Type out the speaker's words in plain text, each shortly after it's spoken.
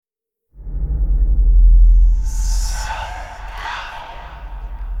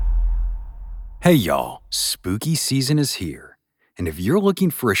Hey y'all, spooky season is here. And if you're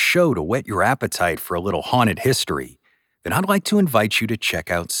looking for a show to whet your appetite for a little haunted history, then I'd like to invite you to check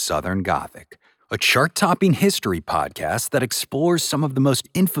out Southern Gothic, a chart-topping history podcast that explores some of the most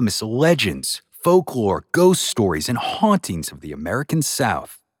infamous legends, folklore, ghost stories, and hauntings of the American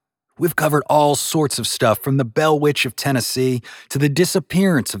South. We've covered all sorts of stuff from the Bell Witch of Tennessee to the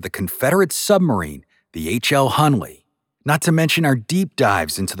disappearance of the Confederate submarine, the H.L. Hunley. Not to mention our deep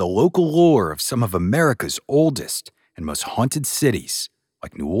dives into the local lore of some of America's oldest and most haunted cities,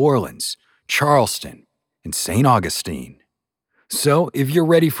 like New Orleans, Charleston, and St. Augustine. So, if you're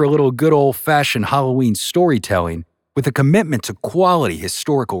ready for a little good old-fashioned Halloween storytelling with a commitment to quality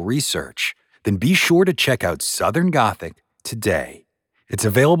historical research, then be sure to check out Southern Gothic today. It's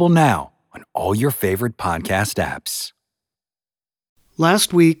available now on all your favorite podcast apps.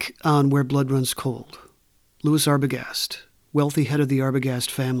 Last week on Where Blood Runs Cold, Louis Arbogast, wealthy head of the Arbogast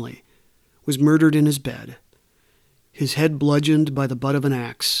family, was murdered in his bed, his head bludgeoned by the butt of an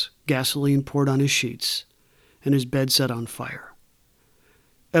axe, gasoline poured on his sheets, and his bed set on fire.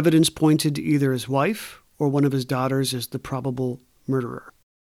 Evidence pointed to either his wife or one of his daughters as the probable murderer.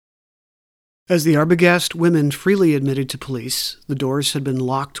 As the Arbogast women freely admitted to police, the doors had been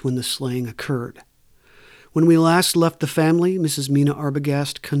locked when the slaying occurred. When we last left the family, Mrs. Mina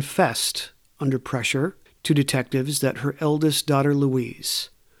Arbogast confessed, under pressure, to detectives that her eldest daughter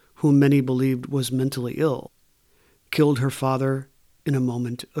Louise, whom many believed was mentally ill, killed her father in a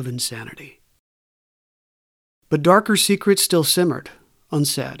moment of insanity. But darker secrets still simmered,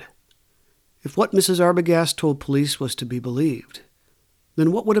 unsaid. If what Mrs. Arbogast told police was to be believed,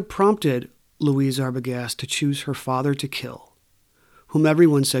 then what would have prompted Louise Arbogast to choose her father to kill, whom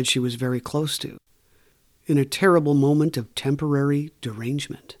everyone said she was very close to, in a terrible moment of temporary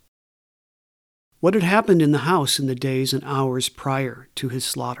derangement? What had happened in the house in the days and hours prior to his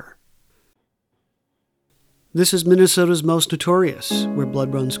slaughter? This is Minnesota's most notorious, Where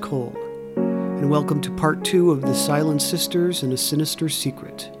Blood Runs Cold, and welcome to part 2 of The Silent Sisters and a Sinister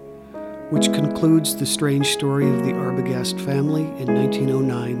Secret, which concludes the strange story of the Arbogast family in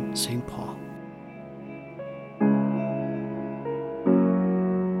 1909 St. Paul.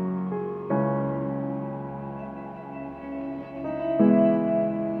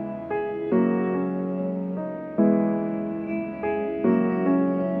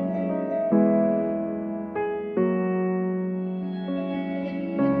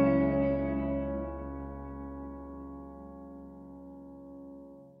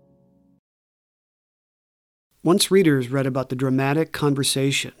 Once readers read about the dramatic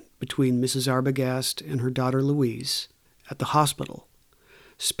conversation between Mrs. Arbogast and her daughter Louise at the hospital,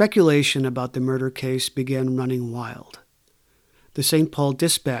 speculation about the murder case began running wild. The St. Paul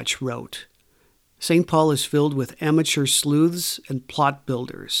Dispatch wrote, "St. Paul is filled with amateur sleuths and plot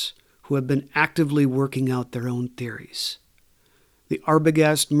builders who have been actively working out their own theories. The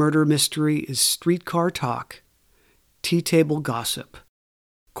Arbogast murder mystery is streetcar talk, tea table gossip,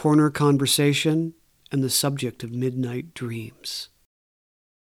 corner conversation, and the subject of midnight dreams."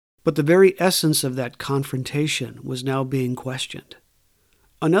 But the very essence of that confrontation was now being questioned.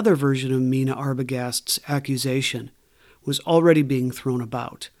 Another version of Mina Arbogast's accusation was already being thrown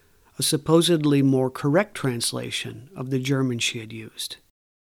about, a supposedly more correct translation of the German she had used.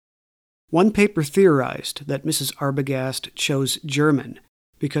 One paper theorized that Mrs. Arbogast chose German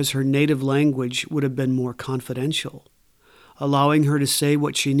because her native language would have been more confidential, allowing her to say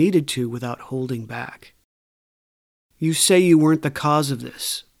what she needed to without holding back. "You say you weren't the cause of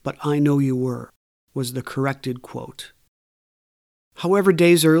this, but I know you were," was the corrected quote. However,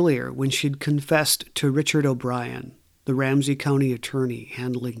 days earlier, when she'd confessed to Richard O'Brien, the Ramsey County attorney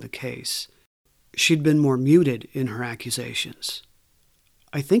handling the case, she'd been more muted in her accusations.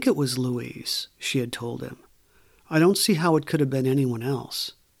 "I think it was Louise," she had told him. "I don't see how it could have been anyone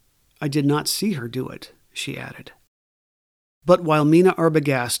else. I did not see her do it," she added. But while Mina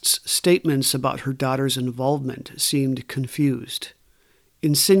Arbogast's statements about her daughter's involvement seemed confused,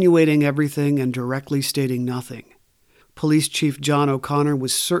 insinuating everything and directly stating nothing, Police Chief John O'Connor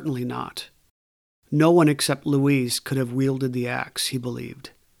was certainly not. No one except Louise could have wielded the axe, he believed.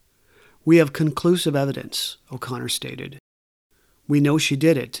 "We have conclusive evidence," O'Connor stated. "We know she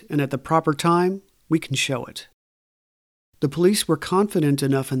did it, and at the proper time, we can show it." The police were confident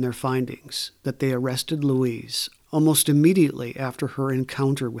enough in their findings that they arrested Louise almost immediately after her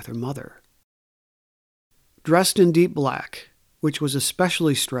encounter with her mother. Dressed in deep black, which was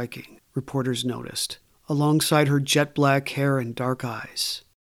especially striking, reporters noticed, alongside her jet black hair and dark eyes,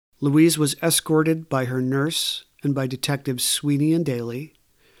 Louise was escorted by her nurse and by Detectives Sweeney and Daly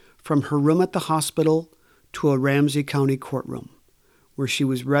from her room at the hospital to a Ramsey County courtroom, where she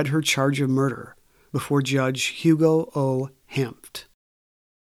was read her charge of murder before Judge Hugo O. Hempt.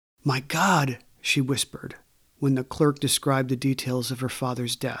 "My God," she whispered when the clerk described the details of her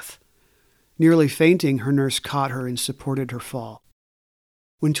father's death. Nearly fainting, her nurse caught her and supported her fall.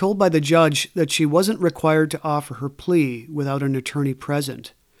 When told by the judge that she wasn't required to offer her plea without an attorney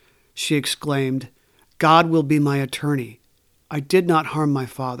present, she exclaimed, "God will be my attorney. I did not harm my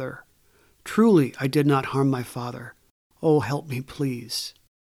father. Truly, I did not harm my father. Oh, help me, please."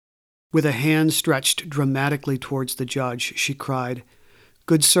 With a hand stretched dramatically towards the judge, she cried,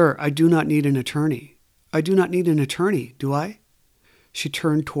 "Good sir, I do not need an attorney. I do not need an attorney, do I?" She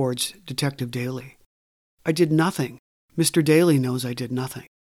turned towards Detective Daly. "I did nothing. Mr. Daly knows I did nothing."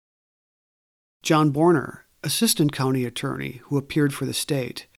 John Borner, assistant county attorney who appeared for the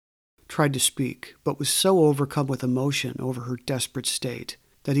state, tried to speak, but was so overcome with emotion over her desperate state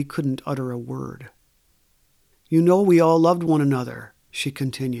that he couldn't utter a word. "You know we all loved one another," she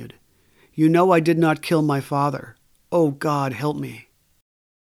continued. "You know I did not kill my father. Oh, God, help me."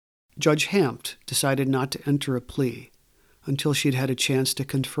 Judge Hempt decided not to enter a plea until she'd had a chance to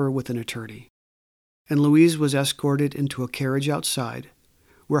confer with an attorney, and Louise was escorted into a carriage outside,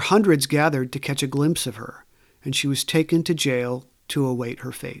 where hundreds gathered to catch a glimpse of her, and she was taken to jail to await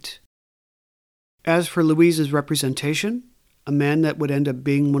her fate. As for Louise's representation, a man that would end up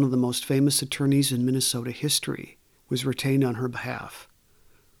being one of the most famous attorneys in Minnesota history was retained on her behalf,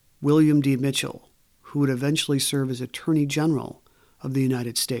 William D. Mitchell, who would eventually serve as Attorney General of the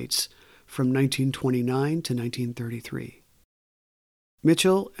United States from 1929 to 1933.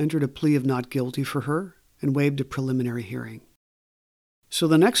 Mitchell entered a plea of not guilty for her and waived a preliminary hearing. So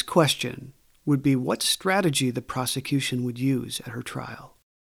the next question would be what strategy the prosecution would use at her trial.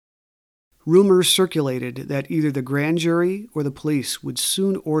 Rumors circulated that either the grand jury or the police would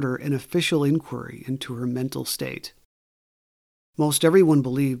soon order an official inquiry into her mental state. Most everyone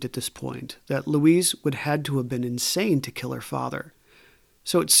believed at this point that Louise would had to have been insane to kill her father,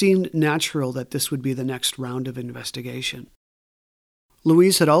 so it seemed natural that this would be the next round of investigation.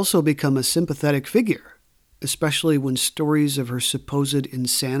 Louise had also become a sympathetic figure, especially when stories of her supposed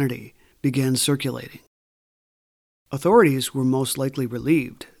insanity began circulating. Authorities were most likely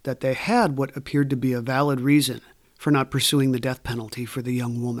relieved that they had what appeared to be a valid reason for not pursuing the death penalty for the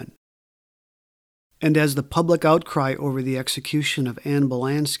young woman. And as the public outcry over the execution of Anne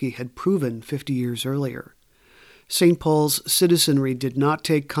Belansky had proven 50 years earlier, St. Paul's citizenry did not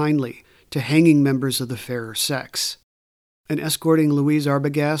take kindly to hanging members of the fairer sex, and escorting Louise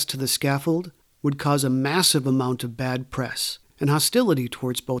Arbogast to the scaffold would cause a massive amount of bad press and hostility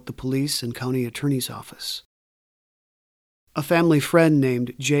towards both the police and county attorney's office. A family friend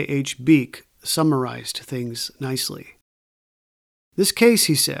named J.H. Beek summarized things nicely. "This case,"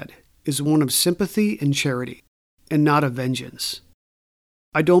 he said, "is one of sympathy and charity, and not of vengeance.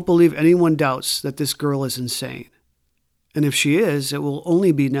 I don't believe anyone doubts that this girl is insane. And if she is, it will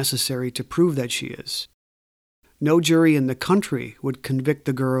only be necessary to prove that she is. No jury in the country would convict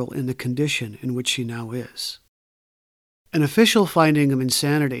the girl in the condition in which she now is." An official finding of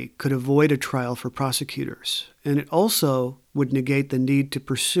insanity could avoid a trial for prosecutors, and it also would negate the need to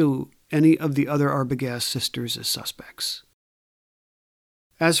pursue any of the other Arbogast sisters as suspects.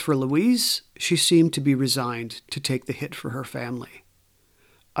 As for Louise, she seemed to be resigned to take the hit for her family.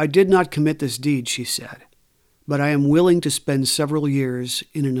 "I did not commit this deed," she said, "but I am willing to spend several years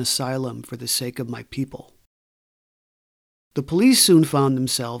in an asylum for the sake of my people." The police soon found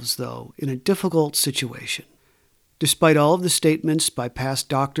themselves, though, in a difficult situation. Despite all of the statements by past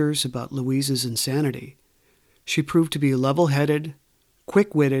doctors about Louise's insanity, she proved to be level-headed,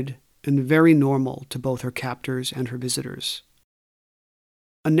 quick-witted, and very normal to both her captors and her visitors.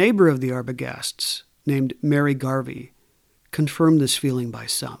 A neighbor of the Arbogasts, named Mary Garvey, confirmed this feeling by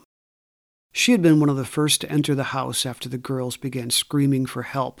some. She had been one of the first to enter the house after the girls began screaming for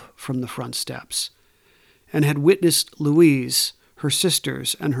help from the front steps, and had witnessed Louise, her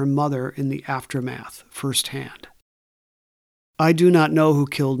sisters, and her mother in the aftermath firsthand. "I do not know who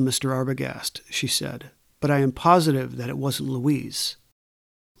killed Mr. Arbogast," she said, "but I am positive that it wasn't Louise.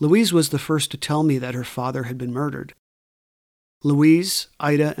 Louise was the first to tell me that her father had been murdered. Louise,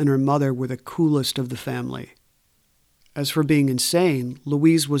 Ida, and her mother were the coolest of the family. As for being insane,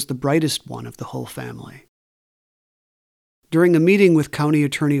 Louise was the brightest one of the whole family." During a meeting with County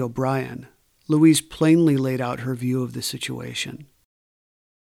Attorney O'Brien, Louise plainly laid out her view of the situation.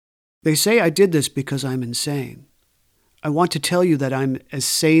 "They say I did this because I'm insane. I want to tell you that I'm as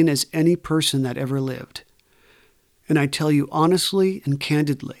sane as any person that ever lived. And I tell you honestly and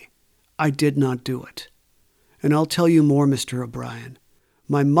candidly, I did not do it. And I'll tell you more, Mr. O'Brien.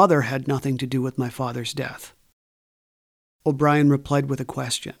 My mother had nothing to do with my father's death. O'Brien replied with a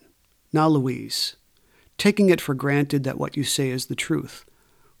question. Now, Louise, taking it for granted that what you say is the truth,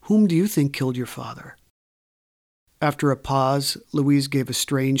 whom do you think killed your father? After a pause, Louise gave a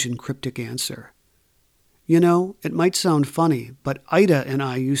strange and cryptic answer. You know, it might sound funny, but Ida and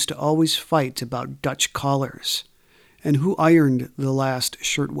I used to always fight about Dutch collars and who ironed the last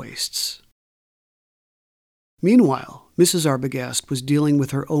shirtwaists. Meanwhile, Mrs. Arbogast was dealing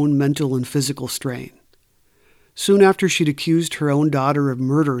with her own mental and physical strain. Soon after she'd accused her own daughter of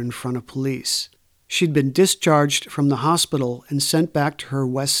murder in front of police, she'd been discharged from the hospital and sent back to her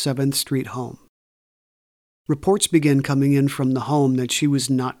West 7th Street home. Reports began coming in from the home that she was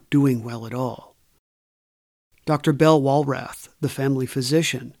not doing well at all. Dr. Bell Walrath, the family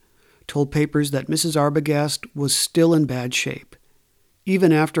physician, told papers that Mrs. Arbogast was still in bad shape,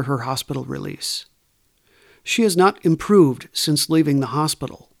 even after her hospital release. She has not improved since leaving the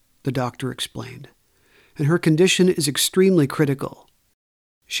hospital, the doctor explained, and her condition is extremely critical.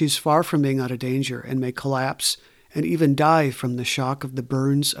 She's far from being out of danger and may collapse and even die from the shock of the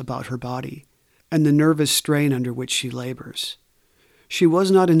burns about her body and the nervous strain under which she labors. She was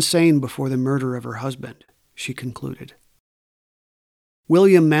not insane before the murder of her husband, she concluded.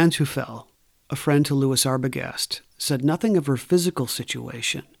 William Manteuffel, a friend to Louis Arbogast, said nothing of her physical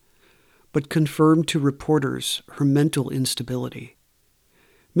situation, but confirmed to reporters her mental instability.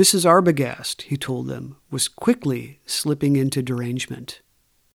 Mrs. Arbogast, he told them, was quickly slipping into derangement.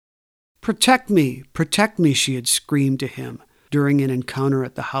 Protect me, she had screamed to him during an encounter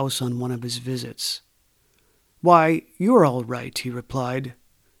at the house on one of his visits. Why, you're all right, he replied.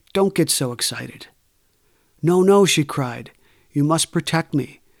 Don't get so excited. No, she cried. You must protect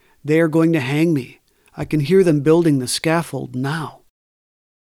me. They are going to hang me. I can hear them building the scaffold now.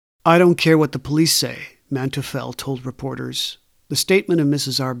 I don't care what the police say, Manteuffel told reporters. The statement of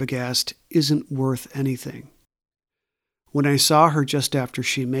Mrs. Arbogast isn't worth anything. When I saw her just after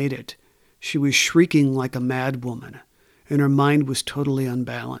she made it, she was shrieking like a mad woman, and her mind was totally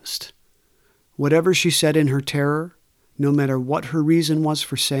unbalanced. Whatever she said in her terror, no matter what her reason was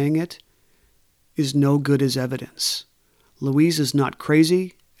for saying it, is no good as evidence. Louise is not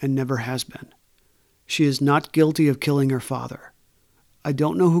crazy and never has been. She is not guilty of killing her father. I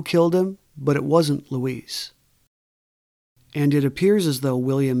don't know who killed him, but it wasn't Louise. And it appears as though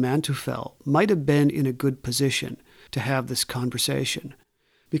William Manteuffel might have been in a good position to have this conversation,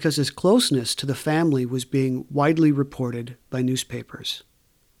 because his closeness to the family was being widely reported by newspapers.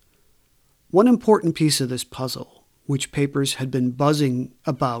 One important piece of this puzzle, which papers had been buzzing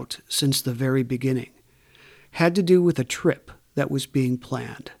about since the very beginning, had to do with a trip that was being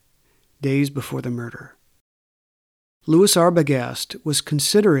planned, days before the murder. Louis Arbogast was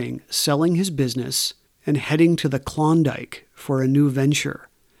considering selling his business and heading to the Klondike for a new venture,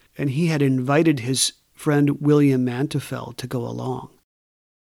 and he had invited his friend William Manteuffel to go along.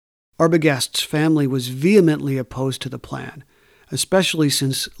 Arbogast's family was vehemently opposed to the plan, especially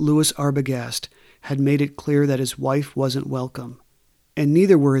since Louis Arbogast had made it clear that his wife wasn't welcome, and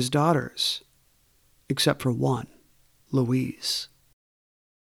neither were his daughters, except for one, Louise.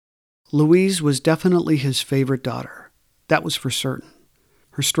 Louise was definitely his favorite daughter, that was for certain.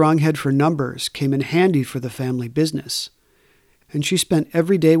 Her strong head for numbers came in handy for the family business, and she spent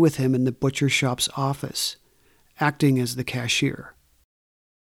every day with him in the butcher shop's office, acting as the cashier.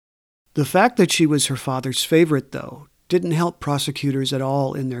 The fact that she was her father's favorite, though, didn't help prosecutors at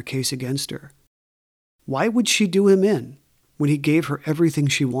all in their case against her. Why would she do him in when he gave her everything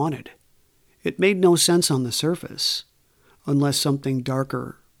she wanted? It made no sense on the surface, unless something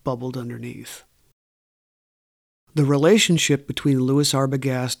darker bubbled underneath. The relationship between Louis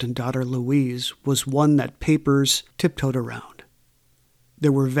Arbogast and daughter Louise was one that papers tiptoed around.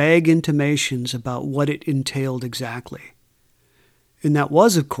 There were vague intimations about what it entailed exactly. And that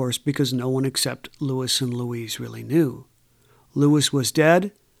was, of course, because no one except Louis and Louise really knew. Louis was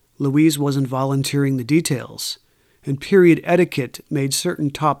dead, Louise wasn't volunteering the details, and period etiquette made certain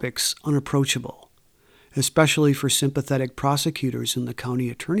topics unapproachable, especially for sympathetic prosecutors in the county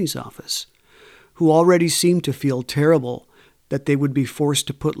attorney's office, who already seemed to feel terrible that they would be forced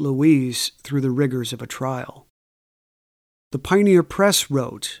to put Louise through the rigors of a trial. The Pioneer Press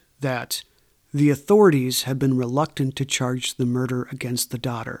wrote that the authorities have been reluctant to charge the murder against the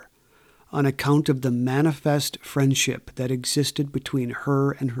daughter on account of the manifest friendship that existed between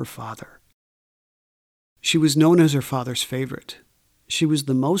her and her father. She was known as her father's favorite. She was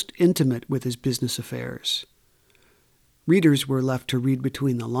the most intimate with his business affairs. Readers were left to read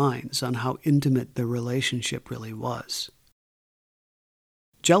between the lines on how intimate the relationship really was.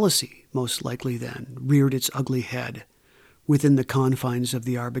 Jealousy, most likely then, reared its ugly head within the confines of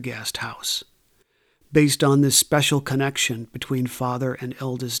the Arbogast house. based on this special connection between father and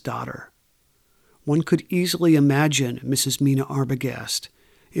eldest daughter. One could easily imagine Mrs. Mina Arbogast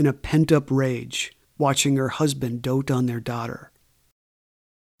in a pent-up rage, watching her husband dote on their daughter.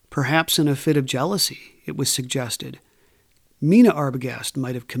 Perhaps in a fit of jealousy, it was suggested, Mina Arbogast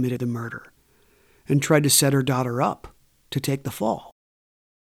might have committed the murder and tried to set her daughter up to take the fall.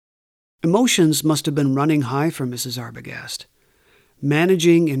 Emotions must have been running high for Mrs. Arbogast.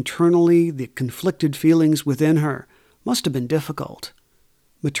 Managing internally the conflicted feelings within her must have been difficult.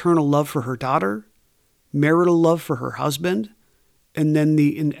 Maternal love for her daughter, marital love for her husband, and then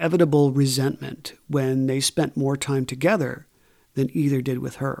the inevitable resentment when they spent more time together than either did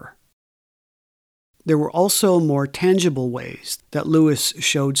with her. There were also more tangible ways that Lewis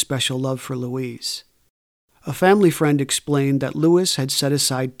showed special love for Louise. A family friend explained that Lewis had set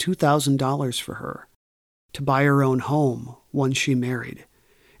aside $2,000 for her to buy her own home once she married,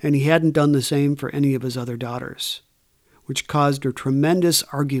 and he hadn't done the same for any of his other daughters, which caused a tremendous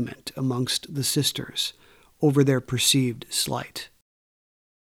argument amongst the sisters over their perceived slight.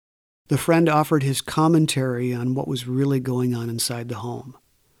 The friend offered his commentary on what was really going on inside the home.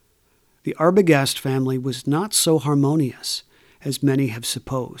 The Arbogast family was not so harmonious as many have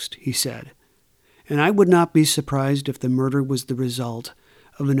supposed, he said, and I would not be surprised if the murder was the result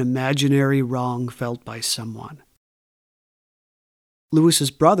of an imaginary wrong felt by someone.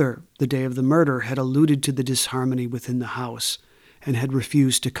 Lewis's brother, the day of the murder, had alluded to the disharmony within the house and had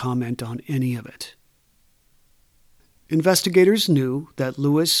refused to comment on any of it. Investigators knew that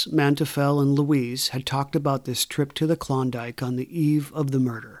Lewis, Manteuffel, and Louise had talked about this trip to the Klondike on the eve of the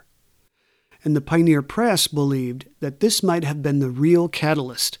murder, and the Pioneer Press believed that this might have been the real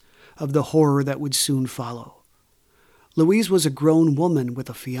catalyst of the horror that would soon follow. Louise was a grown woman with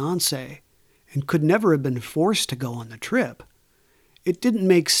a fiancé and could never have been forced to go on the trip. It didn't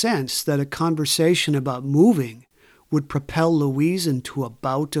make sense that a conversation about moving would propel Louise into a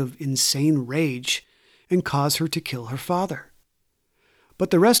bout of insane rage and cause her to kill her father. But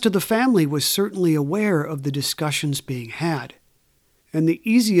the rest of the family was certainly aware of the discussions being had, and the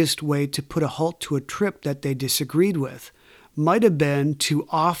easiest way to put a halt to a trip that they disagreed with might have been to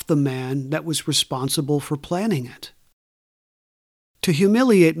off the man that was responsible for planning it. To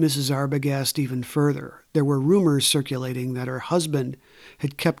humiliate Mrs. Arbogast even further, there were rumors circulating that her husband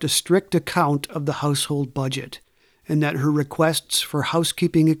had kept a strict account of the household budget and that her requests for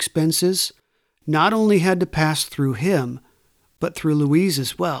housekeeping expenses not only had to pass through him, but through Louise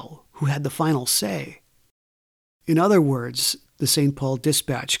as well, who had the final say. In other words, the St. Paul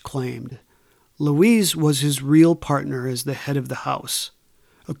Dispatch claimed, Louise was his real partner as the head of the house,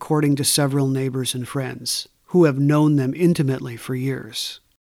 according to several neighbors and friends who have known them intimately for years.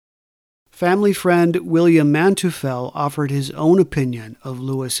 Family friend William Manteuffel offered his own opinion of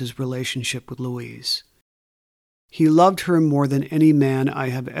Lewis's relationship with Louise. He loved her more than any man I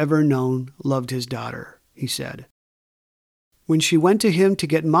have ever known loved his daughter, he said. When she went to him to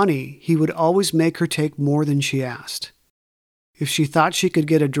get money, he would always make her take more than she asked. If she thought she could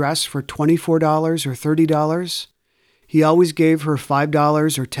get a dress for $24 or $30, he always gave her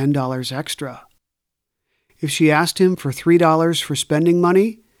 $5 or $10 extra. If she asked him for $3 for spending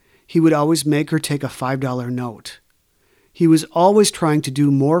money, he would always make her take a $5 note. He was always trying to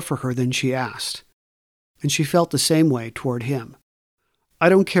do more for her than she asked, and she felt the same way toward him. I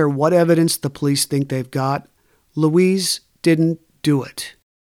don't care what evidence the police think they've got, Louise didn't do it.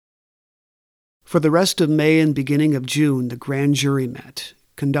 For the rest of May and beginning of June, the grand jury met,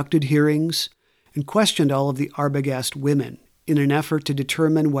 conducted hearings, and questioned all of the Arbogast women in an effort to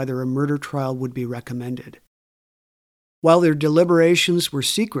determine whether a murder trial would be recommended. While their deliberations were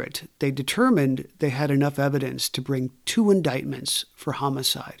secret, they determined they had enough evidence to bring 2 indictments for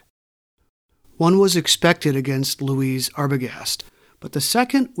homicide. One was expected against Louise Arbogast, but the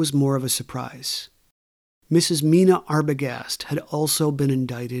second was more of a surprise. Mrs. Mina Arbogast had also been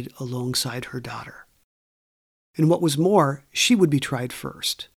indicted alongside her daughter. And what was more, she would be tried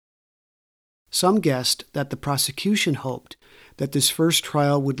first. Some guessed that the prosecution hoped that this first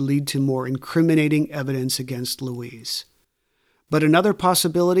trial would lead to more incriminating evidence against Louise. But another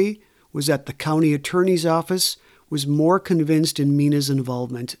possibility was that the county attorney's office was more convinced in Mina's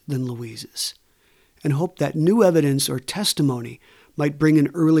involvement than Louise's, and hoped that new evidence or testimony might bring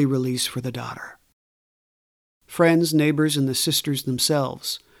an early release for the daughter. Friends, neighbors, and the sisters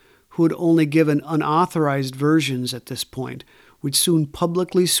themselves, who had only given unauthorized versions at this point, would soon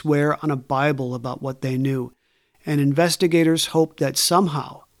publicly swear on a Bible about what they knew, and investigators hoped that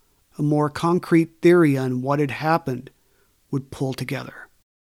somehow a more concrete theory on what had happened would pull together.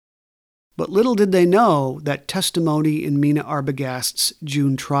 But little did they know that testimony in Mina Arbogast's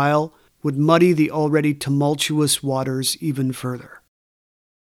June trial would muddy the already tumultuous waters even further.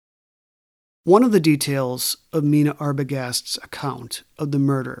 One of the details of Mina Arbogast's account of the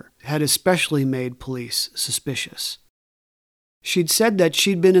murder had especially made police suspicious. She'd said that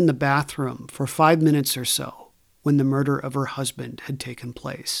she'd been in the bathroom for 5 minutes or so when the murder of her husband had taken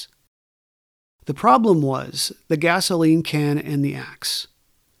place. The problem was the gasoline can and the axe.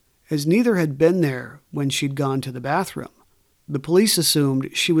 As neither had been there when she'd gone to the bathroom, the police assumed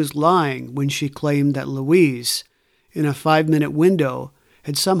she was lying when she claimed that Louise, in a 5-minute window,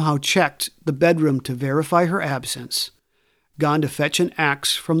 had somehow checked the bedroom to verify her absence, gone to fetch an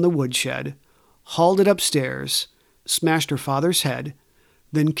axe from the woodshed, hauled it upstairs, smashed her father's head,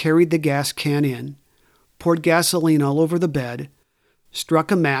 then carried the gas can in, poured gasoline all over the bed,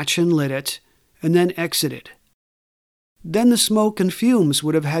 struck a match and lit it, and then exited. Then the smoke and fumes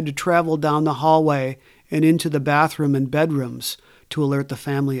would have had to travel down the hallway and into the bathroom and bedrooms to alert the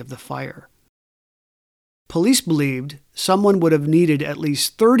family of the fire. Police believed someone would have needed at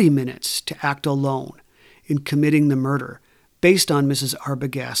least 30 minutes to act alone in committing the murder based on Mrs.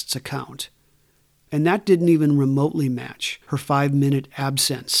 Arbogast's account, and that didn't even remotely match her 5-minute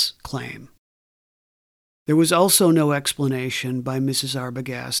absence claim. There was also no explanation by Mrs.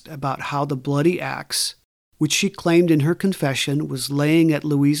 Arbogast about how the bloody axe, which she claimed in her confession was laying at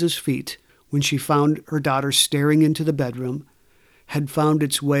Louise's feet when she found her daughter staring into the bedroom, had found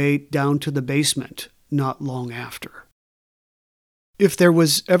its way down to the basement not long after. If there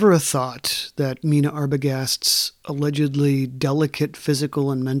was ever a thought that Mina Arbogast's allegedly delicate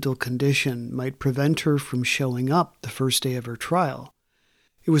physical and mental condition might prevent her from showing up the first day of her trial,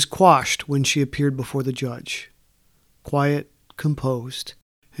 it was quashed when she appeared before the judge, quiet, composed,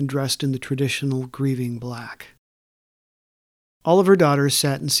 and dressed in the traditional grieving black. All of her daughters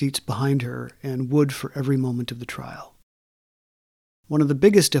sat in seats behind her and would for every moment of the trial. One of the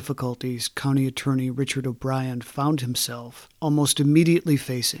biggest difficulties County Attorney Richard O'Brien found himself almost immediately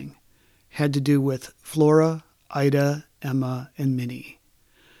facing had to do with Flora, Ida, Emma, and Minnie,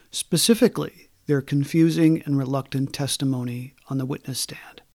 specifically their confusing and reluctant testimony on the witness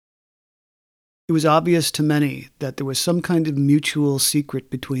stand. It was obvious to many that there was some kind of mutual secret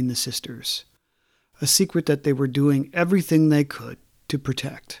between the sisters, a secret that they were doing everything they could to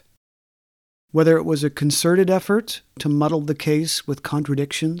protect. Whether it was a concerted effort to muddle the case with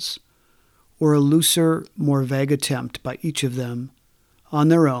contradictions, or a looser, more vague attempt by each of them, on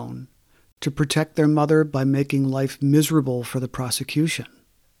their own, to protect their mother by making life miserable for the prosecution,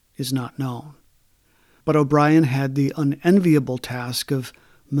 is not known. But O'Brien had the unenviable task of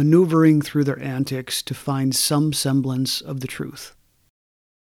maneuvering through their antics to find some semblance of the truth.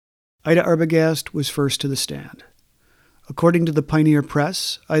 Ida Arbogast was first to the stand. According to the Pioneer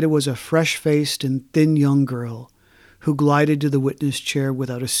Press, Ida was a fresh-faced and thin young girl who glided to the witness chair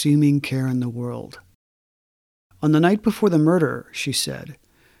without a seeming care in the world. On the night before the murder, she said,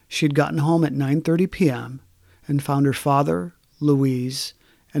 she'd gotten home at 9:30 p.m. and found her father, Louise,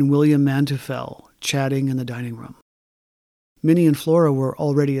 and William Manteuffel chatting in the dining room. Minnie and Flora were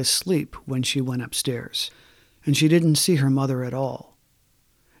already asleep when she went upstairs, and she didn't see her mother at all.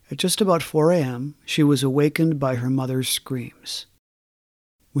 At just about 4 a.m., she was awakened by her mother's screams.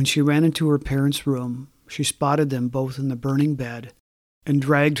 When she ran into her parents' room, she spotted them both in the burning bed and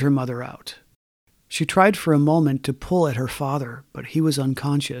dragged her mother out. She tried for a moment to pull at her father, but he was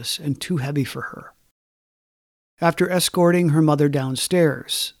unconscious and too heavy for her. After escorting her mother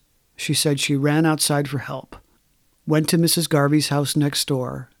downstairs, she said she ran outside for help, went to Mrs. Garvey's house next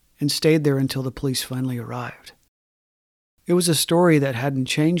door, and stayed there until the police finally arrived. It was a story that hadn't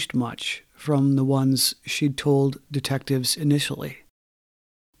changed much from the ones she'd told detectives initially.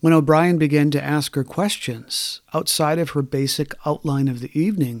 When O'Brien began to ask her questions outside of her basic outline of the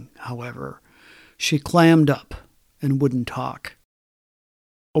evening, however, she clammed up and wouldn't talk.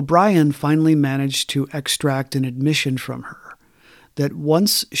 O'Brien finally managed to extract an admission from her that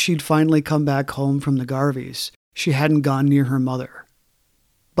once she'd finally come back home from the Garveys, she hadn't gone near her mother.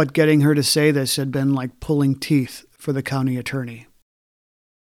 But getting her to say this had been like pulling teeth for the county attorney.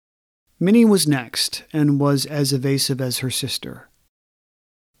 Minnie was next and was as evasive as her sister.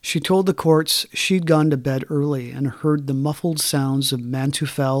 She told the courts she'd gone to bed early and heard the muffled sounds of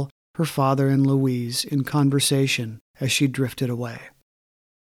Manteuffel, her father, and Louise in conversation as she drifted away.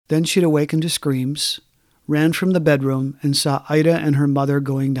 Then she'd awakened to screams, ran from the bedroom, and saw Ida and her mother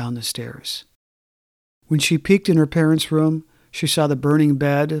going down the stairs. When she peeked in her parents' room, she saw the burning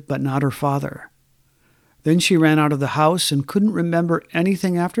bed, but not her father. Then she ran out of the house and couldn't remember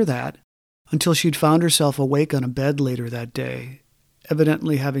anything after that until she'd found herself awake on a bed later that day,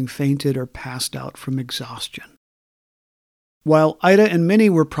 evidently having fainted or passed out from exhaustion. While Ida and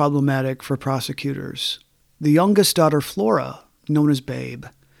Minnie were problematic for prosecutors, the youngest daughter, Flora, known as Babe,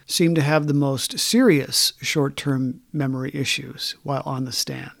 seemed to have the most serious short-term memory issues while on the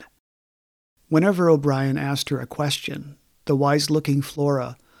stand. Whenever O'Brien asked her a question, the wise-looking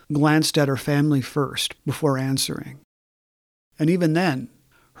Flora glanced at her family first before answering. And even then,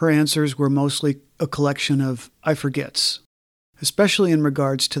 her answers were mostly a collection of "I forgets," especially in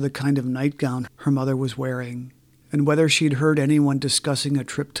regards to the kind of nightgown her mother was wearing and whether she'd heard anyone discussing a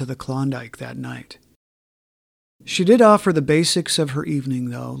trip to the Klondike that night. She did offer the basics of her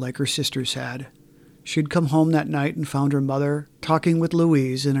evening, though, like her sisters had. She'd come home that night and found her mother talking with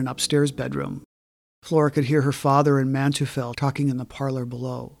Louise in an upstairs bedroom. Flora could hear her father and Manteuffel talking in the parlor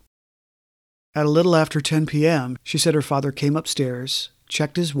below. At a little after 10 p.m., she said her father came upstairs,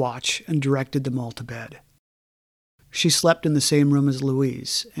 checked his watch, and directed them all to bed. She slept in the same room as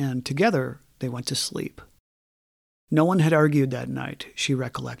Louise, and together they went to sleep. No one had argued that night, she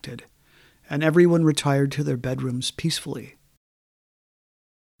recollected, and everyone retired to their bedrooms peacefully.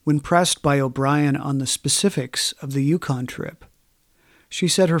 When pressed by O'Brien on the specifics of the Yukon trip, she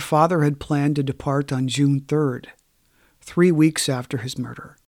said her father had planned to depart on June 3rd, 3 weeks after his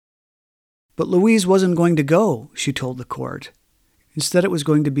murder. But Louise wasn't going to go, she told the court. Instead, it was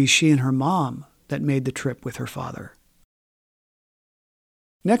going to be she and her mom that made the trip with her father.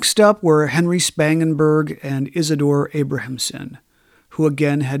 Next up were Henry Spangenberg and Isidore Abrahamson, who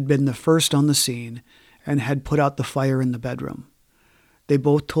again had been the first on the scene and had put out the fire in the bedroom. They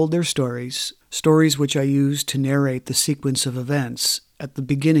both told their stories which I used to narrate the sequence of events at the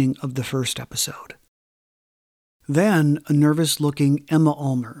beginning of the first episode. Then, a nervous-looking Emma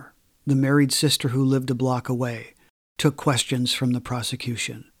Ulmer, the married sister who lived a block away, took questions from the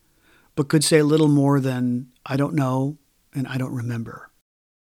prosecution, but could say little more than, "I don't know," and "I don't remember."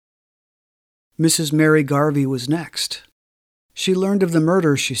 Mrs. Mary Garvey was next. She learned of the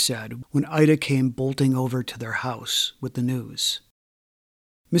murder, she said, when Ida came bolting over to their house with the news.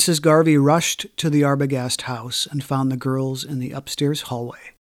 Mrs. Garvey rushed to the Arbogast house and found the girls in the upstairs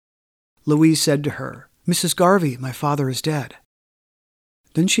hallway. Louise said to her, "Mrs. Garvey, my father is dead."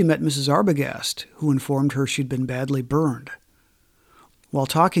 Then she met Mrs. Arbogast, who informed her she'd been badly burned. While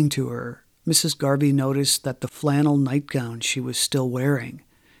talking to her, Mrs. Garvey noticed that the flannel nightgown she was still wearing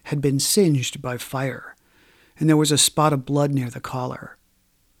had been singed by fire, and there was a spot of blood near the collar.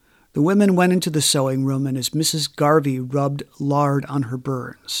 The women went into the sewing room, and as Mrs. Garvey rubbed lard on her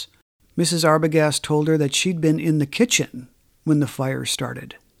burns, Mrs. Arbogast told her that she'd been in the kitchen when the fire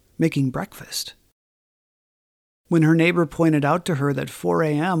started, making breakfast. When her neighbor pointed out to her that 4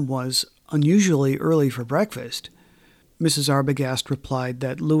 a.m. was unusually early for breakfast, Mrs. Arbogast replied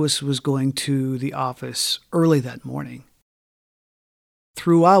that Louis was going to the office early that morning.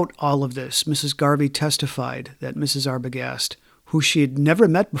 Throughout all of this, Mrs. Garvey testified that Mrs. Arbogast, who she had never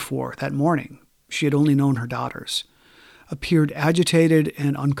met before that morning, she had only known her daughters, appeared agitated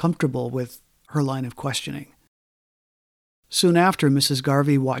and uncomfortable with her line of questioning. Soon after, Mrs.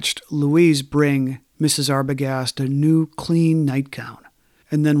 Garvey watched Louise bring Mrs. Arbogast a new clean nightgown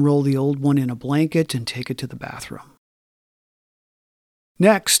and then roll the old one in a blanket and take it to the bathroom.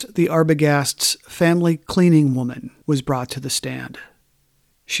 Next, the Arbogast's family cleaning woman was brought to the stand.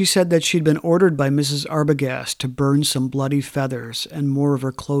 She said that she'd been ordered by Mrs. Arbogast to burn some bloody feathers and more of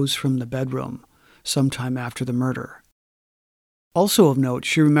her clothes from the bedroom sometime after the murder. Also of note,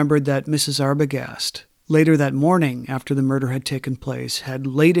 she remembered that Mrs. Arbogast, later that morning after the murder had taken place, had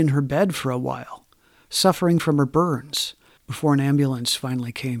laid in her bed for a while, suffering from her burns, before an ambulance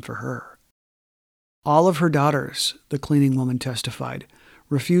finally came for her. All of her daughters, the cleaning woman testified,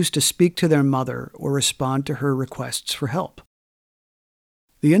 refused to speak to their mother or respond to her requests for help.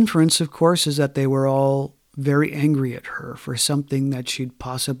 The inference, of course, is that they were all very angry at her for something that she'd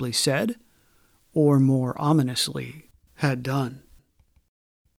possibly said, or more ominously, had done.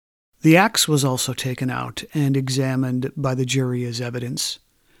 The axe was also taken out and examined by the jury as evidence,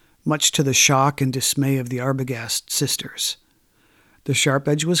 much to the shock and dismay of the Arbogast sisters. The sharp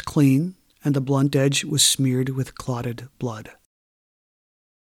edge was clean, and the blunt edge was smeared with clotted blood.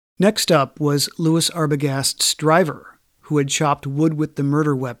 Next up was Louis Arbogast's driver, who had chopped wood with the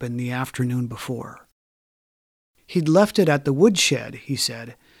murder weapon the afternoon before. He'd left it at the woodshed, he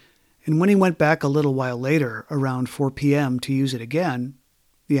said, and when he went back a little while later, around 4 p.m., to use it again,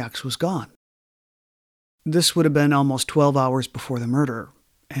 the axe was gone. This would have been almost 12 hours before the murder,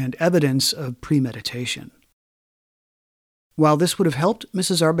 and evidence of premeditation. While this would have helped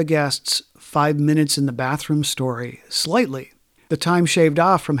Mrs. Arbogast's 5 minutes in the bathroom story slightly, the time shaved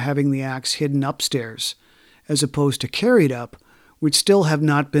off from having the axe hidden upstairs as opposed to carried up, would still have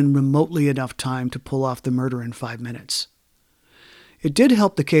not been remotely enough time to pull off the murder in 5 minutes. It did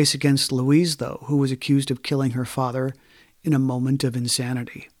help the case against Louise, though, who was accused of killing her father in a moment of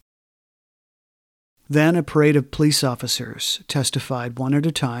insanity. Then a parade of police officers testified one at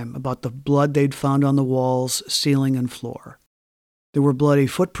a time about the blood they'd found on the walls, ceiling, and floor. There were bloody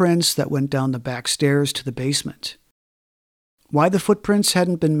footprints that went down the back stairs to the basement. Why the footprints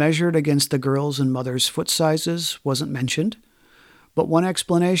hadn't been measured against the girl's and mother's foot sizes wasn't mentioned, but one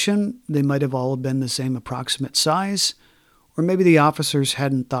explanation, they might have all been the same approximate size, or maybe the officers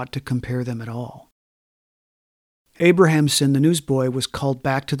hadn't thought to compare them at all. Abrahamson, the newsboy, was called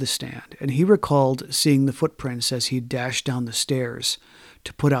back to the stand, and he recalled seeing the footprints as he dashed down the stairs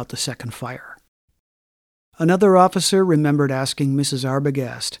to put out the second fire. Another officer remembered asking Mrs.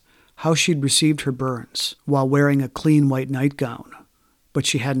 Arbogast how she'd received her burns while wearing a clean white nightgown, but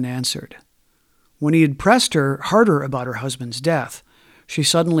she hadn't answered. When he had pressed her harder about her husband's death, she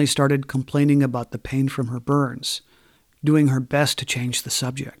suddenly started complaining about the pain from her burns, doing her best to change the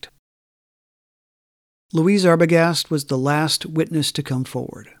subject. Louise Arbogast was the last witness to come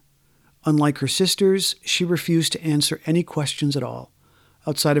forward. Unlike her sisters, she refused to answer any questions at all,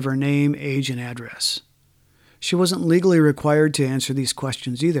 outside of her name, age, and address. She wasn't legally required to answer these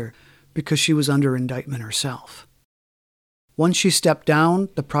questions either, because she was under indictment herself. Once she stepped down,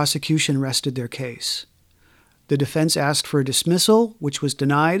 the prosecution rested their case. The defense asked for a dismissal, which was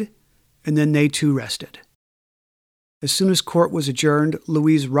denied, and then they too rested. As soon as court was adjourned,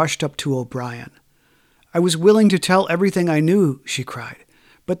 Louise rushed up to O'Brien. "I was willing to tell everything I knew," she cried,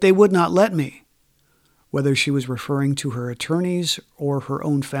 "but they would not let me." Whether she was referring to her attorneys or her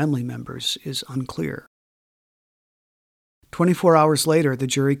own family members is unclear. 24 hours later, the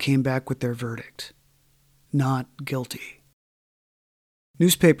jury came back with their verdict. Not guilty.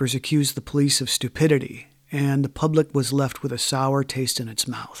 Newspapers accused the police of stupidity, and the public was left with a sour taste in its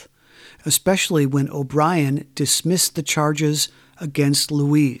mouth, especially when O'Brien dismissed the charges against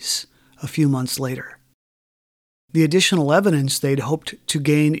Louise a few months later. The additional evidence they'd hoped to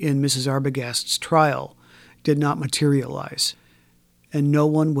gain in Mrs. Arbogast's trial did not materialize, and no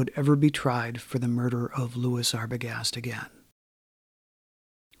one would ever be tried for the murder of Louis Arbogast again.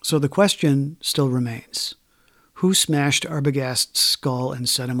 So the question still remains: who smashed Arbogast's skull and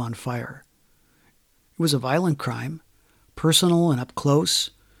set him on fire? It was a violent crime, personal and up close,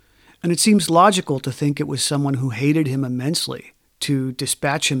 and it seems logical to think it was someone who hated him immensely to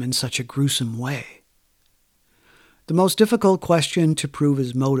dispatch him in such a gruesome way. The most difficult question to prove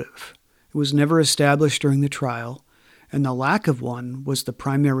is motive. It was never established during the trial, and the lack of one was the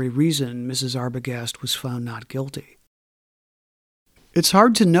primary reason Mrs. Arbogast was found not guilty. It's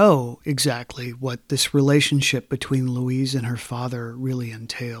hard to know exactly what this relationship between Louise and her father really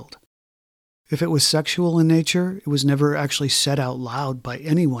entailed. If it was sexual in nature, it was never actually said out loud by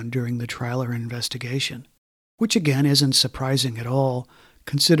anyone during the trial or investigation, which again isn't surprising at all,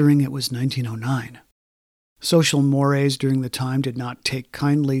 considering it was 1909. Social mores during the time did not take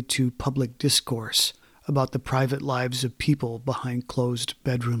kindly to public discourse about the private lives of people behind closed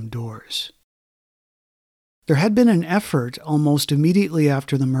bedroom doors. There had been an effort almost immediately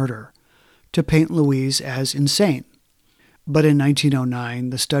after the murder to paint Louise as insane, but in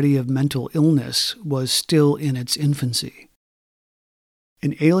 1909 the study of mental illness was still in its infancy.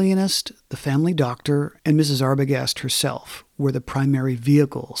 An alienist, the family doctor, and Mrs. Arbogast herself were the primary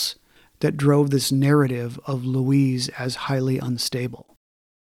vehicles that drove this narrative of Louise as highly unstable.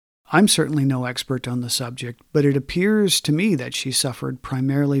 I'm certainly no expert on the subject, but it appears to me that she suffered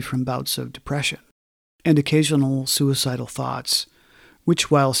primarily from bouts of depression and occasional suicidal thoughts, which,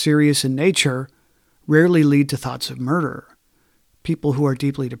 while serious in nature, rarely lead to thoughts of murder. People who are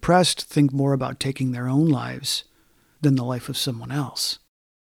deeply depressed think more about taking their own lives than the life of someone else.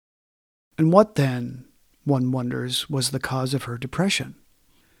 And what then, one wonders, was the cause of her depression?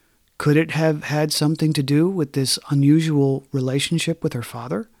 Could it have had something to do with this unusual relationship with her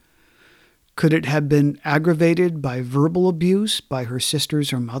father? Could it have been aggravated by verbal abuse by her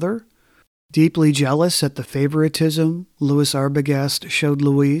sisters or mother? Deeply jealous at the favoritism Louis Arbogast showed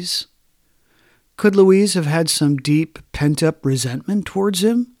Louise? Could Louise have had some deep, pent-up resentment towards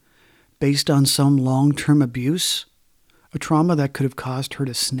him, based on some long-term abuse? A trauma that could have caused her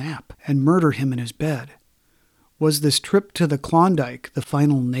to snap and murder him in his bed? Was this trip to the Klondike the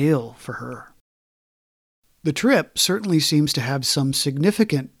final nail for her? The trip certainly seems to have some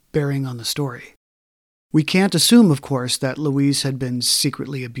significant bearing on the story. We can't assume, of course, that Louise had been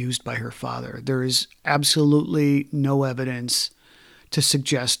secretly abused by her father. There is absolutely no evidence to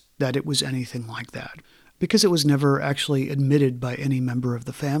suggest that it was anything like that, because it was never actually admitted by any member of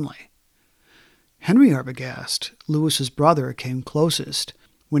the family. Henry Arbogast, Louis's brother, came closest,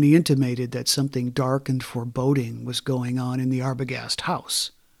 when he intimated that something dark and foreboding was going on in the Arbogast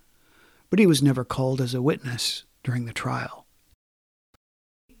house. But he was never called as a witness during the trial.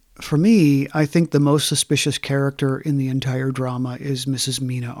 For me, I think the most suspicious character in the entire drama is Mrs.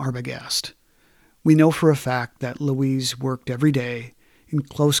 Mina Arbogast. We know for a fact that Louise worked every day in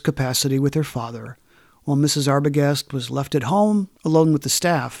close capacity with her father, while Mrs. Arbogast was left at home alone with the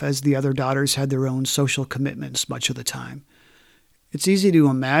staff, as the other daughters had their own social commitments much of the time. It's easy to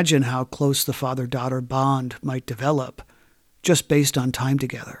imagine how close the father-daughter bond might develop just based on time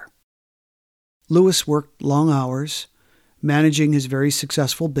together. Louis worked long hours, managing his very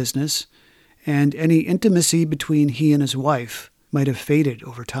successful business, and any intimacy between he and his wife might have faded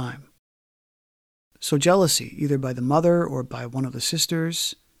over time. So jealousy, either by the mother or by one of the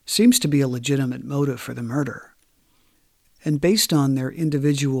sisters, seems to be a legitimate motive for the murder. And based on their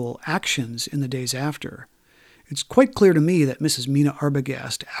individual actions in the days after, it's quite clear to me that Mrs. Mina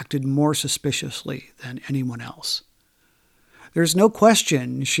Arbogast acted more suspiciously than anyone else. There's no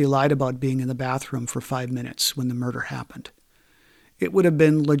question she lied about being in the bathroom for 5 minutes when the murder happened. It would have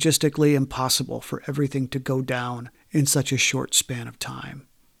been logistically impossible for everything to go down in such a short span of time.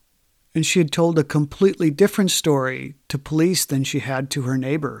 And she had told a completely different story to police than she had to her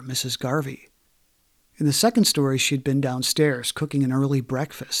neighbor, Mrs. Garvey. In the second story, she'd been downstairs cooking an early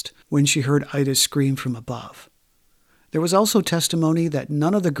breakfast when she heard Ida scream from above. There was also testimony that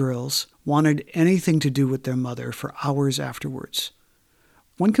none of the girls wanted anything to do with their mother for hours afterwards.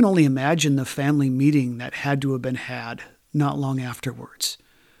 One can only imagine the family meeting that had to have been had not long afterwards,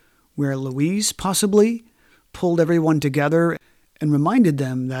 where Louise possibly pulled everyone together and reminded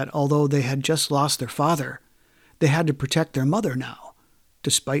them that although they had just lost their father, they had to protect their mother now,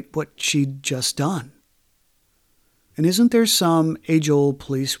 despite what she'd just done. And isn't there some age-old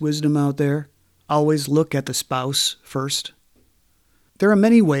police wisdom out there? Always look at the spouse first. There are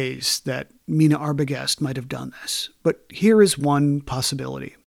many ways that Mina Arbogast might have done this, but here is one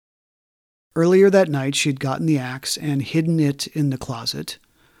possibility. Earlier that night, she'd gotten the axe and hidden it in the closet,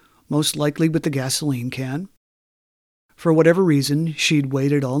 most likely with the gasoline can. For whatever reason, she'd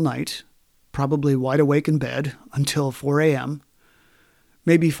waited all night, probably wide awake in bed, until 4 a.m.,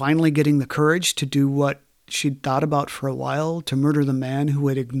 maybe finally getting the courage to do what she'd thought about for a while, to murder the man who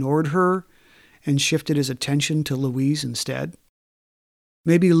had ignored her and shifted his attention to Louise instead.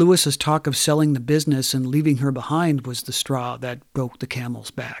 Maybe Louis's talk of selling the business and leaving her behind was the straw that broke the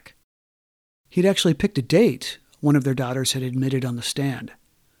camel's back. He'd actually picked a date, one of their daughters had admitted on the stand.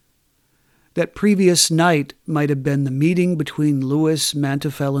 That previous night might have been the meeting between Louis,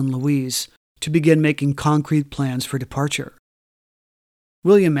 Manteuffel, and Louise to begin making concrete plans for departure.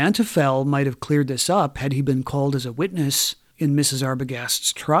 William Manteuffel might have cleared this up had he been called as a witness in Mrs.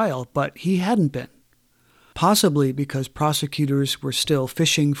 Arbogast's trial, but he hadn't been. Possibly because prosecutors were still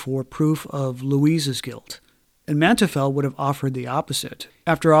fishing for proof of Louise's guilt, and Manteuffel would have offered the opposite.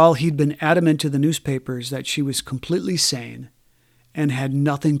 After all, he'd been adamant to the newspapers that she was completely sane and had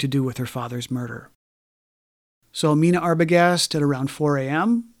nothing to do with her father's murder. So Mina Arbogast, at around 4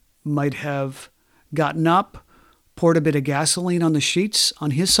 a.m., might have gotten up, poured a bit of gasoline on the sheets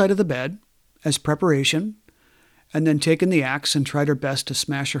on his side of the bed as preparation, and then taken the axe and tried her best to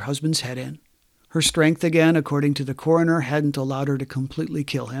smash her husband's head in. Her strength, again, according to the coroner, hadn't allowed her to completely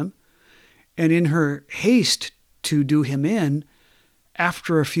kill him. And in her haste to do him in,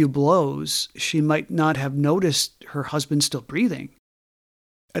 after a few blows, she might not have noticed her husband still breathing.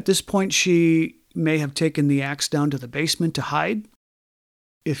 At this point, she may have taken the axe down to the basement to hide.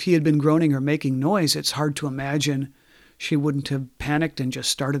 If he had been groaning or making noise, it's hard to imagine she wouldn't have panicked and just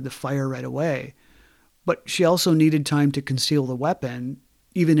started the fire right away. But she also needed time to conceal the weapon,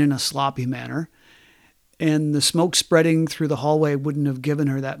 even in a sloppy manner, and the smoke spreading through the hallway wouldn't have given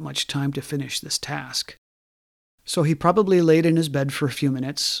her that much time to finish this task. So he probably laid in his bed for a few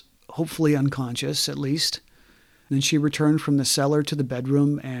minutes, hopefully unconscious at least. Then she returned from the cellar to the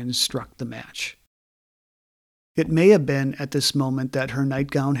bedroom and struck the match. It may have been at this moment that her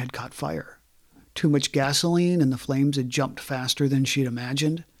nightgown had caught fire. Too much gasoline and the flames had jumped faster than she'd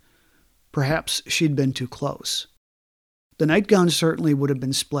imagined. Perhaps she'd been too close. The nightgown certainly would have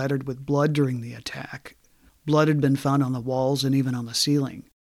been splattered with blood during the attack. Blood had been found on the walls and even on the ceiling.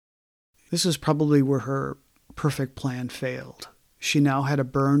 This is probably where her perfect plan failed. She now had a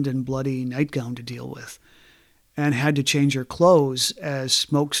burned and bloody nightgown to deal with, and had to change her clothes as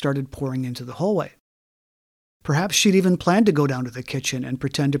smoke started pouring into the hallway. Perhaps she'd even planned to go down to the kitchen and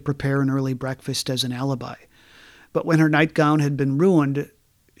pretend to prepare an early breakfast as an alibi. But when her nightgown had been ruined,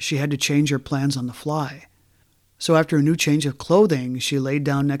 she had to change her plans on the fly. So after a new change of clothing, she laid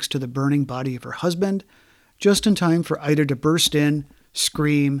down next to the burning body of her husband, just in time for Ida to burst in,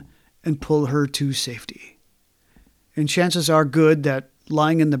 scream, and pull her to safety. And chances are good that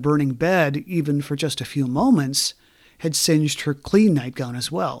lying in the burning bed, even for just a few moments, had singed her clean nightgown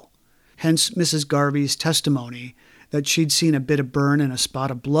as well. Hence Mrs. Garvey's testimony that she'd seen a bit of burn and a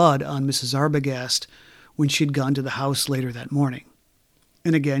spot of blood on Mrs. Arbogast when she'd gone to the house later that morning.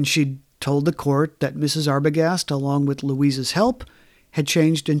 And again, she'd told the court that Mrs. Arbogast, along with Louise's help, had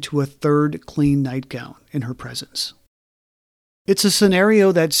changed into a third clean nightgown in her presence. It's a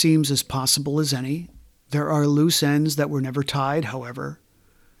scenario that seems as possible as any. There are loose ends that were never tied, however,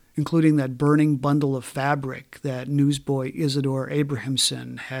 including that burning bundle of fabric that newsboy Isidore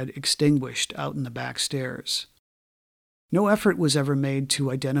Abrahamson had extinguished out in the back stairs. No effort was ever made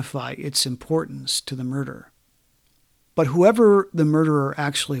to identify its importance to the murder. But whoever the murderer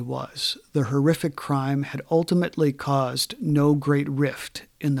actually was, the horrific crime had ultimately caused no great rift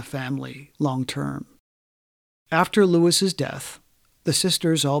in the family long term. After Louis's death, the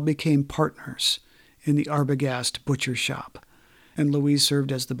sisters all became partners in the Arbogast butcher shop, and Louise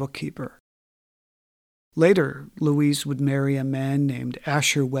served as the bookkeeper. Later, Louise would marry a man named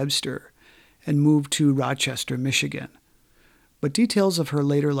Asher Webster and move to Rochester, Michigan. But details of her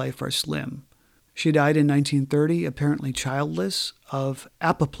later life are slim. She died in 1930, apparently childless, of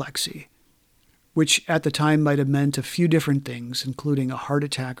apoplexy, which at the time might have meant a few different things, including a heart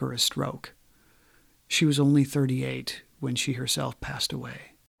attack or a stroke. She was only 38 when she herself passed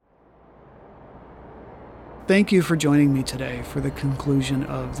away. Thank you for joining me today for the conclusion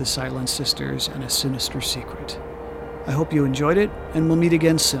of The Silent Sisters and a Sinister Secret. I hope you enjoyed it, and we'll meet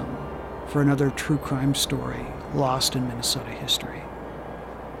again soon for another true crime story lost in Minnesota history.